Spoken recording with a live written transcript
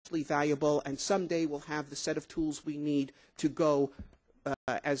immensely valuable, and someday we'll have the set of tools we need to go,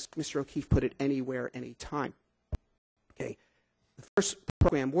 as Mr. O'Keefe put it, anywhere, anytime. Okay. The first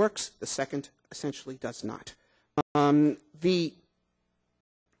program works, the second essentially does not.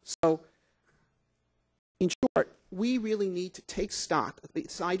 So, in short, we really need to take stock.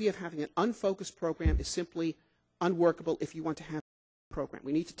 This idea of having an unfocused program is simply unworkable if you want to have a program.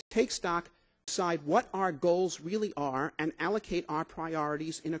 We need to take stock, decide what our goals really are, and allocate our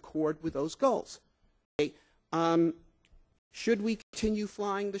priorities in accord with those goals. Okay. Should we continue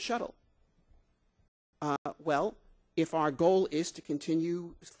flying the shuttle? Well, if our goal is to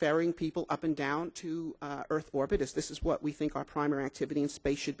continue ferrying people up and down to Earth orbit, as this is what we think our primary activity in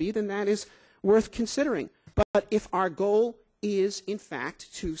space should be, then that is worth considering. But if our goal is, in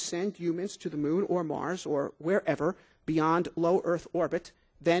fact, to send humans to the moon or Mars or wherever beyond low Earth orbit,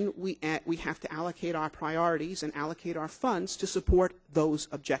 then we have to allocate our priorities and allocate our funds to support those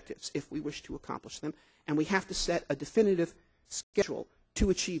objectives if we wish to accomplish them. And we have to set a definitive schedule to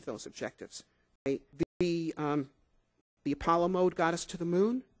achieve those objectives. Okay? The Apollo mode got us to the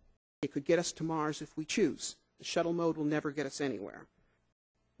moon. It could get us to Mars if we choose. The shuttle mode will never get us anywhere.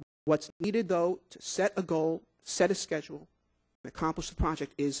 What's needed, though, to set a goal, set a schedule, and accomplish the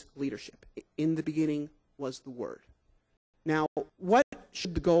project is leadership. In the beginning was the Word. Now, what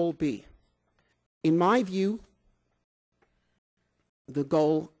should the goal be? In my view, the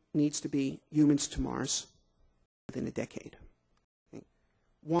goal needs to be humans to Mars within a decade. Okay.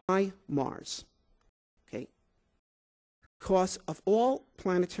 Why Mars? Okay. Because of all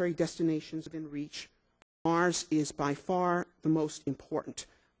planetary destinations within reach, Mars is by far the most important,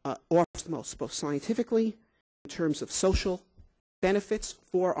 offers the most, both scientifically, in terms of social benefits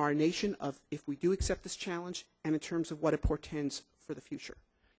for our nation if we do accept this challenge, and in terms of what it portends for the future.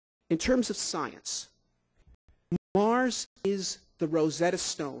 In terms of science, Mars is the Rosetta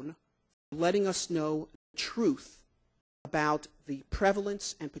Stone letting us know the truth about the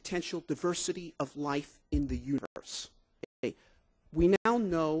prevalence and potential diversity of life in the universe. Okay. We now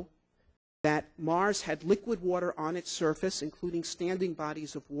know that Mars had liquid water on its surface, including standing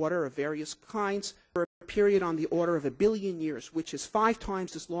bodies of water of various kinds, for a period on the order of 1 billion years, which is 5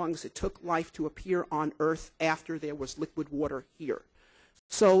 times as long as it took life to appear on Earth after there was liquid water here.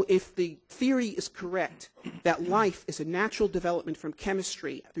 So if the theory is correct that life is a natural development from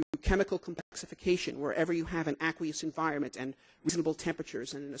chemistry through chemical complexification, wherever you have an aqueous environment and reasonable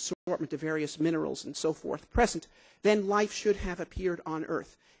temperatures and an assortment of various minerals and so forth present, then life should have appeared on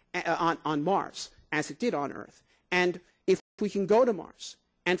Earth, on Mars, as it did on Earth. And if we can go to Mars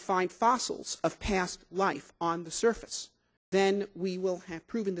and find fossils of past life on the surface, then we will have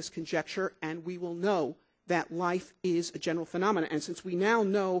proven this conjecture, and we will know that life is a general phenomenon. And since we now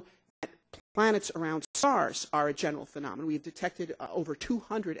know that planets around stars are a general phenomenon, we've detected over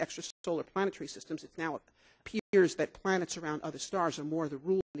 200 extrasolar planetary systems. It now appears that planets around other stars are more the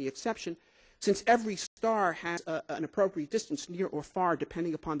rule than the exception. Since every star has an appropriate distance, near or far,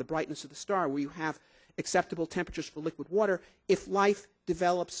 depending upon the brightness of the star, where you have acceptable temperatures for liquid water, if life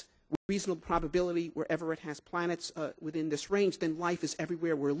develops with reasonable probability wherever it has planets within this range, then life is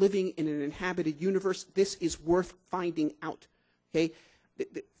everywhere. We're living in an inhabited universe. This is worth finding out. Okay?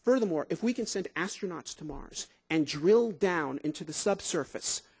 Furthermore, if we can send astronauts to Mars and drill down into the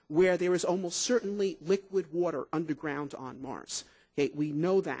subsurface where there is almost certainly liquid water underground on Mars, okay, we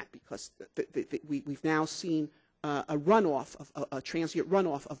know that because we've now seen a runoff, a transient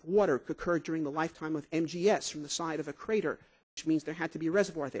runoff of water occurred during the lifetime of MGS from the side of a crater, which means there had to be a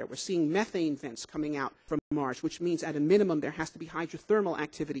reservoir there. We're seeing methane vents coming out from Mars, which means at a minimum there has to be hydrothermal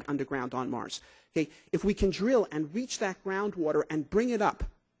activity underground on Mars. Okay, if we can drill and reach that groundwater and bring it up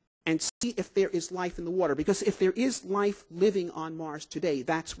and see if there is life in the water, because if there is life living on Mars today,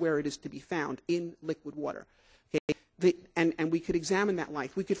 that's where it is to be found, in liquid water. Okay, and we could examine that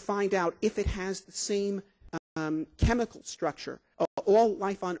life. We could find out if it has the same chemical structure. All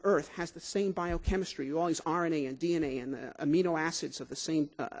life on Earth has the same biochemistry, all these RNA and DNA and the amino acids of the same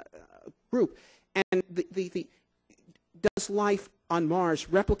group. And does life on Mars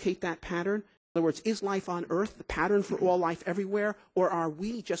replicate that pattern? In other words, is life on Earth the pattern for all life everywhere, or are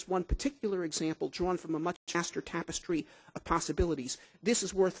we just one particular example drawn from a much vaster tapestry of possibilities? This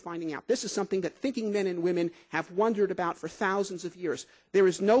is worth finding out. This is something that thinking men and women have wondered about for thousands of years. There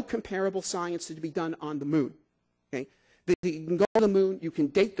is no comparable science to be done on the moon. Okay? You can go to the moon, you can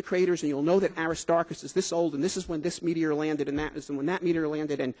date the craters, and you'll know that Aristarchus is this old, and this is when this meteor landed, and that is when that meteor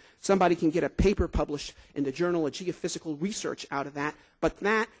landed, and somebody can get a paper published in the Journal of Geophysical Research out of that, but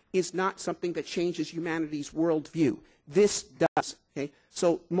that is not something that changes humanity's worldview. This does. Okay?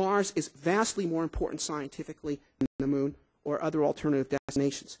 So Mars is vastly more important scientifically than the moon. or other alternative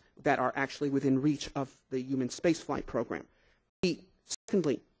destinations that are actually within reach of the human spaceflight program.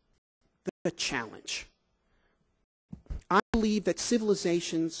 Secondly, the challenge. I believe that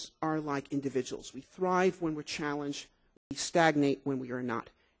civilizations are like individuals. We thrive when we're challenged. We stagnate when we are not.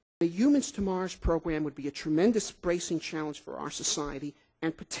 The Humans to Mars program would be a tremendous bracing challenge for our society,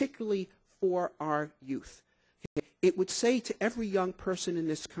 and particularly for our youth. It would say to every young person in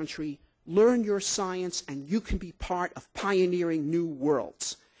this country, learn your science and you can be part of pioneering new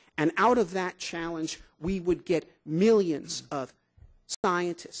worlds. And out of that challenge, we would get millions of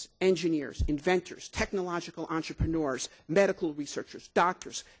scientists, engineers, inventors, technological entrepreneurs, medical researchers,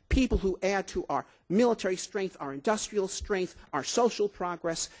 doctors, people who add to our military strength, our industrial strength, our social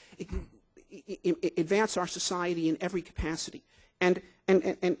progress, advance our society in every capacity. And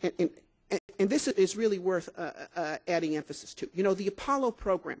this is really worth adding emphasis to. You know, the Apollo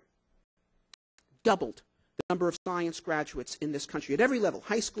program doubled the number of science graduates in this country at every level,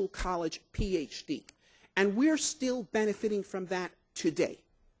 high school, college, PhD. And we're still benefiting from that today,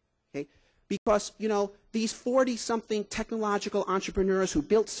 okay? Because, you know, these 40-something technological entrepreneurs who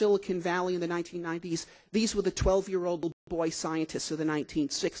built Silicon Valley in the 1990s, these were the 12-year-old boy scientists of the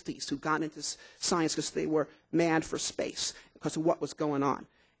 1960s who got into science because they were mad for space, because of what was going on.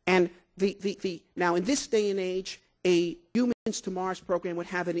 And now, in this day and age, a Humans to Mars program would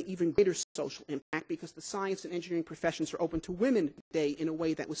have an even greater social impact because the science and engineering professions are open to women today in a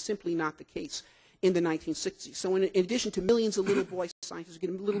way that was simply not the case in the 1960s. So in addition to millions of little boy scientists, we're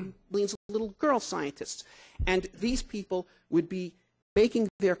getting millions of little girl scientists. And these people would be making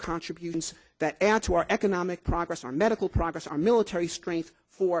their contributions that add to our economic progress, our medical progress, our military strength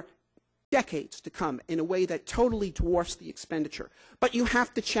for decades to come in a way that totally dwarfs the expenditure. But you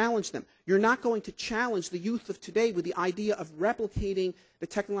have to challenge them. You're not going to challenge the youth of today with the idea of replicating the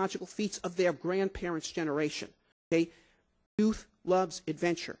technological feats of their grandparents' generation. Okay? Youth loves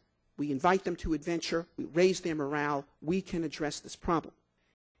adventure. We invite them to adventure. We raise their morale. We can address this problem.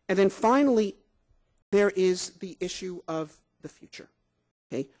 And then finally, there is the issue of the future.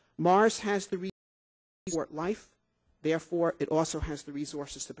 Okay? Mars has the resources to support life. Therefore, it also has the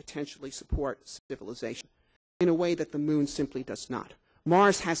resources to potentially support civilization in a way that the moon simply does not.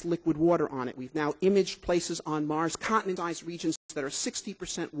 Mars has liquid water on it. We've now imaged places on Mars, continent-sized regions that are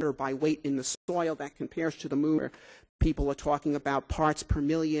 60% water by weight in the soil. That compares to the moon, where people are talking about parts per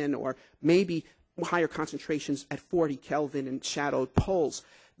million or maybe higher concentrations at 40 Kelvin in shadowed poles.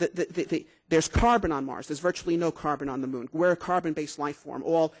 There's carbon on Mars. There's virtually no carbon on the moon. We're a carbon-based life form.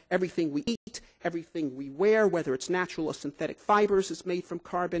 Everything we eat, everything we wear, whether it's natural or synthetic fibers, is made from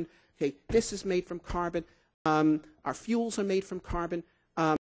carbon. Okay, this is made from carbon. Our fuels are made from carbon.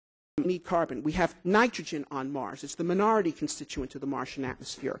 We need carbon. We have nitrogen on Mars. It's the minority constituent of the Martian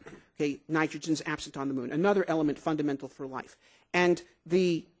atmosphere. Okay, nitrogen's absent on the moon. Another element fundamental for life. And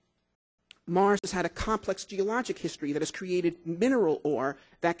Mars has had a complex geologic history that has created mineral ore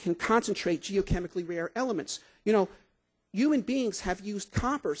that can concentrate geochemically rare elements. You know, human beings have used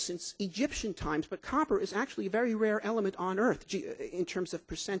copper since Egyptian times, but copper is actually a very rare element on Earth in terms of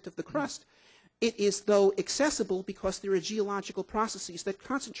percent of the crust. It is, though, accessible because there are geological processes that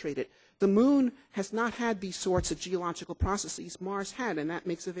concentrate it. The moon has not had these sorts of geological processes. Mars had, and that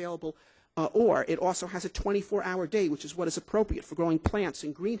makes available ore. It also has a 24-hour day, which is what is appropriate for growing plants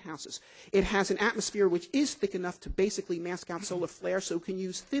in greenhouses. It has an atmosphere which is thick enough to basically mask out solar flare, so it can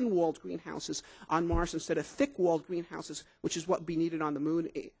use thin-walled greenhouses on Mars instead of thick-walled greenhouses, which is what would be needed on the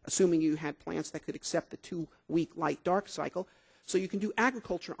moon, assuming you had plants that could accept the 2-week light-dark cycle. So you can do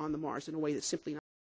agriculture on the Mars in a way that's simply not